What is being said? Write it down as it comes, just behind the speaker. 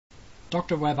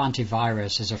Dr.Web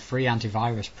AntiVirus is a free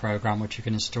antivirus program which you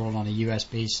can install on a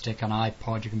USB stick, an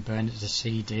iPod, you can burn it as a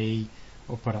CD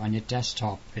or put it on your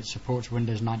desktop. It supports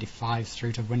Windows 95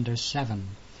 through to Windows 7.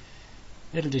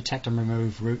 It'll detect and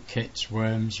remove rootkits,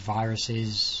 worms,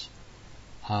 viruses,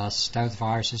 stealth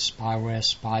viruses, spyware,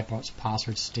 spy bots,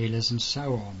 password stealers and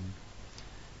so on.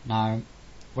 Now,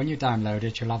 when you download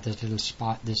it, you'll have this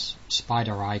little this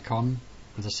spider icon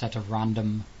with a set of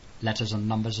random letters and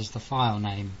numbers as the file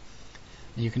name.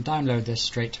 Now, you can download this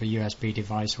straight to a USB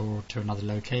device or to another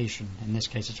location. In this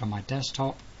case it's on my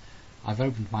desktop. I've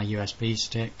opened my USB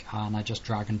stick and I just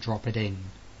drag and drop it in,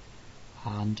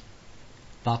 and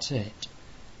that's it.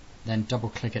 Then double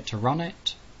click it to run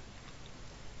it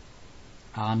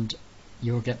and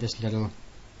you'll get this little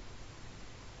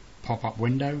pop-up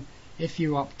window. If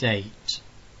you update,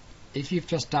 if you've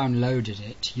just downloaded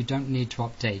it, you don't need to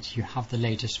update, you have the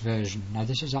latest version. Now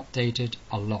this is updated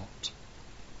a lot.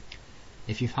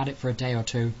 If you've had it for a day or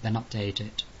two, then update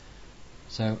it.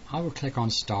 So I will click on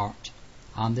start,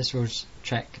 and this will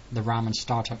check the RAM and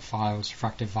startup files for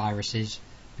active viruses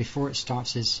before it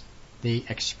starts the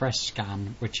express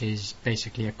scan, which is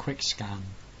basically a quick scan.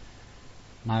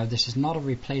 Now this is not a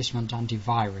replacement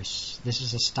antivirus, this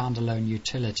is a standalone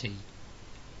utility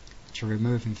to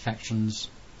remove infections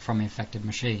from infected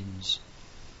machines,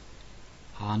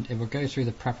 and it will go through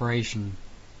the preparation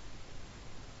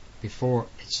before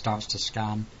it starts to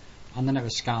scan, and then it will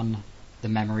scan the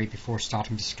memory before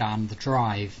starting to scan the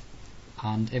drive,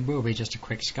 and it will be just a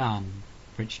quick scan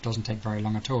which doesn't take very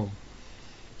long at all.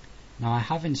 Now I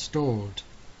have installed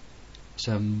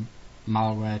some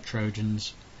malware,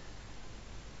 trojans,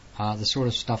 the sort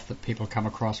of stuff that people come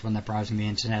across when they're browsing the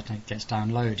internet and it gets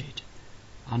downloaded,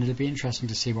 and it'll be interesting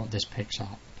to see what this picks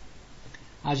up.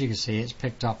 As you can see, it's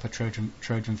picked up a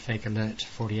Trojan fake alert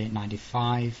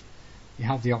 4895. You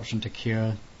have the option to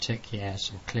cure, tick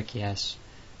yes or click yes.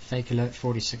 Fake alert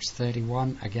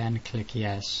 4631, again click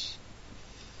yes.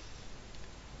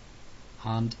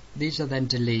 And these are then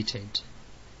deleted.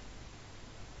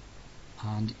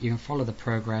 And you can follow the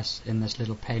progress in this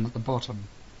little pane at the bottom.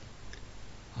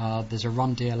 There's a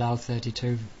run DLL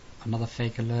 32, another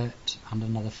fake alert and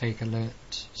another fake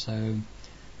alert. So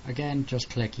again, just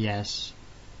click yes.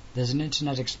 There's an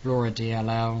Internet Explorer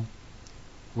DLL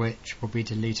which will be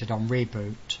deleted on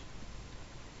reboot.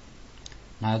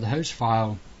 Now the host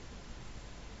file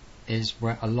is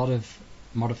where a lot of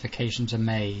modifications are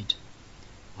made,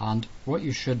 and what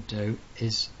you should do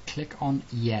is click on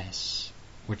yes,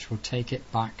 which will take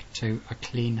it back to a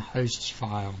clean hosts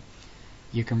file.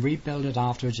 You can rebuild it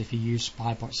afterwards if you use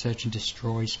Spybot Search and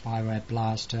Destroy, Spyware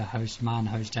Blaster, Hostman,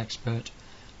 Host Expert,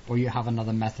 or you have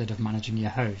another method of managing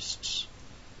your hosts.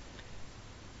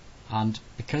 And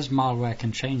because malware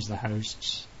can change the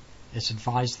hosts, it's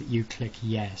advised that you click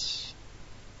yes.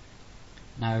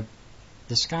 Now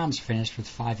the scan's finished with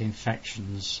 5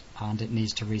 infections and it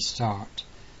needs to restart.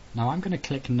 Now I'm going to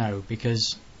click no,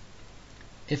 because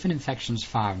if an infection's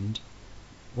found,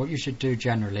 what you should do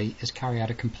generally is carry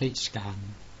out a complete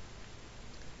scan.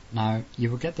 Now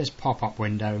you will get this pop-up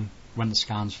window when the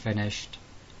scan's finished,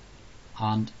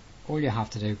 and all you have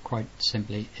to do quite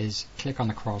simply is click on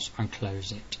the cross and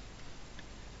close it.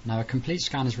 Now a complete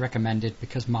scan is recommended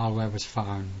because malware was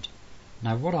found.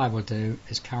 Now what I will do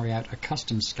is carry out a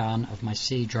custom scan of my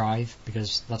C drive,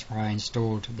 because that's where I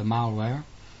installed the malware,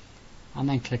 and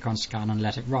then click on scan and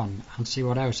let it run and see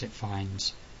what else it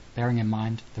finds, bearing in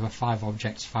mind there were 5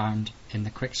 objects found in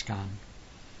the quick scan.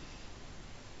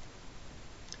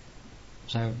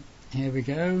 So here we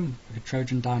go, a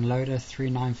Trojan downloader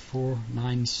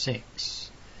 39496.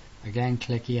 Again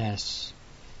click yes,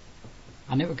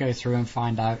 and it will go through and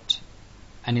find out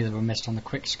any that were missed on the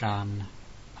quick scan.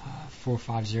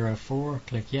 4504,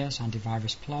 click yes,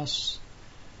 antivirus plus.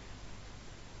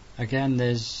 Again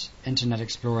there's Internet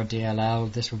Explorer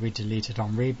DLL, this will be deleted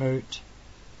on reboot,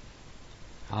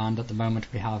 and at the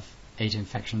moment we have 8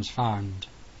 infections found.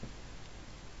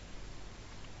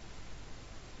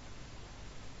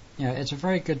 Yeah, it's a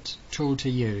very good tool to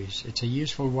use. It's a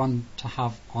useful one to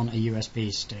have on a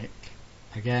USB stick.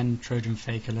 Again, Trojan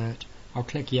fake alert. I'll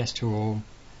click yes to all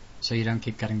so you don't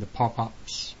keep getting the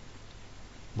pop-ups.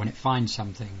 When it finds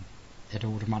something, it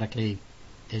automatically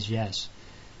is yes.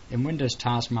 In Windows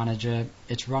Task Manager,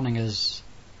 it's running as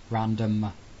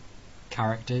random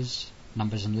characters,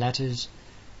 numbers and letters,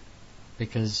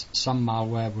 because some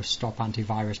malware will stop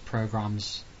antivirus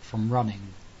programs from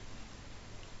running,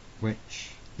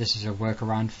 which this is a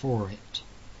workaround for it.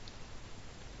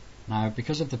 Now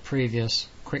because of the previous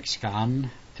quick scan,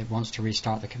 it wants to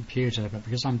restart the computer, but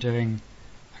because I'm doing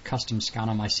a custom scan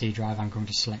on my C drive, I'm going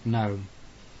to select no.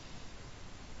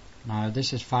 Now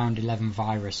this has found 11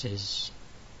 viruses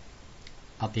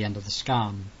at the end of the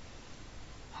scan,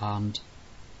 and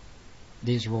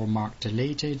these are all marked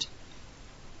deleted.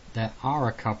 There are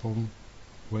a couple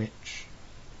which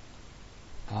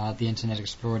the Internet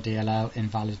Explorer DLL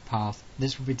invalid path.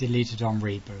 This will be deleted on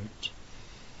reboot.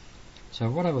 So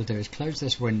what I will do is close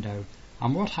this window,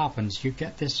 and what happens, you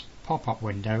get this pop-up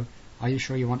window. Are you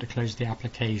sure you want to close the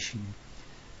application?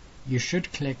 You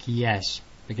should click yes,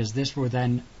 because this will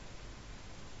then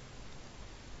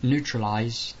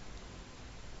neutralize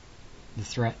the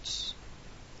threats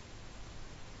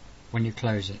when you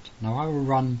close it. Now I will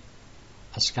run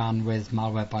a scan with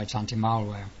Malwarebytes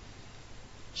anti-malware,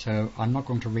 so I'm not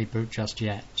going to reboot just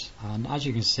yet. And as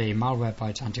you can see,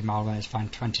 Malwarebytes anti-malware has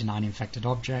found 29 infected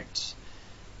objects.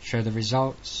 Show the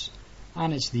results,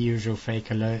 and it's the usual fake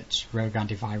alerts, rogue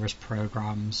antivirus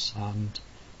programs, and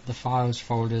the files,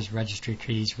 folders, registry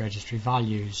keys, registry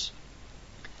values.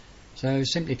 So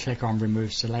simply click on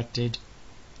remove selected.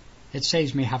 It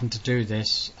saves me having to do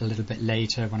this a little bit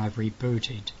later when I've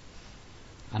rebooted,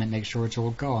 and it makes sure it's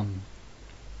all gone.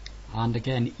 And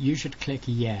again, you should click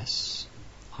yes.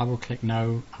 I will click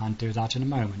no and do that in a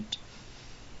moment.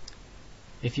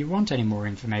 If you want any more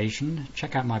information,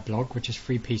 check out my blog, which is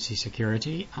Free PC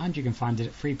Security, and you can find it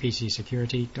at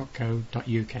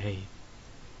freepcsecurity.co.uk.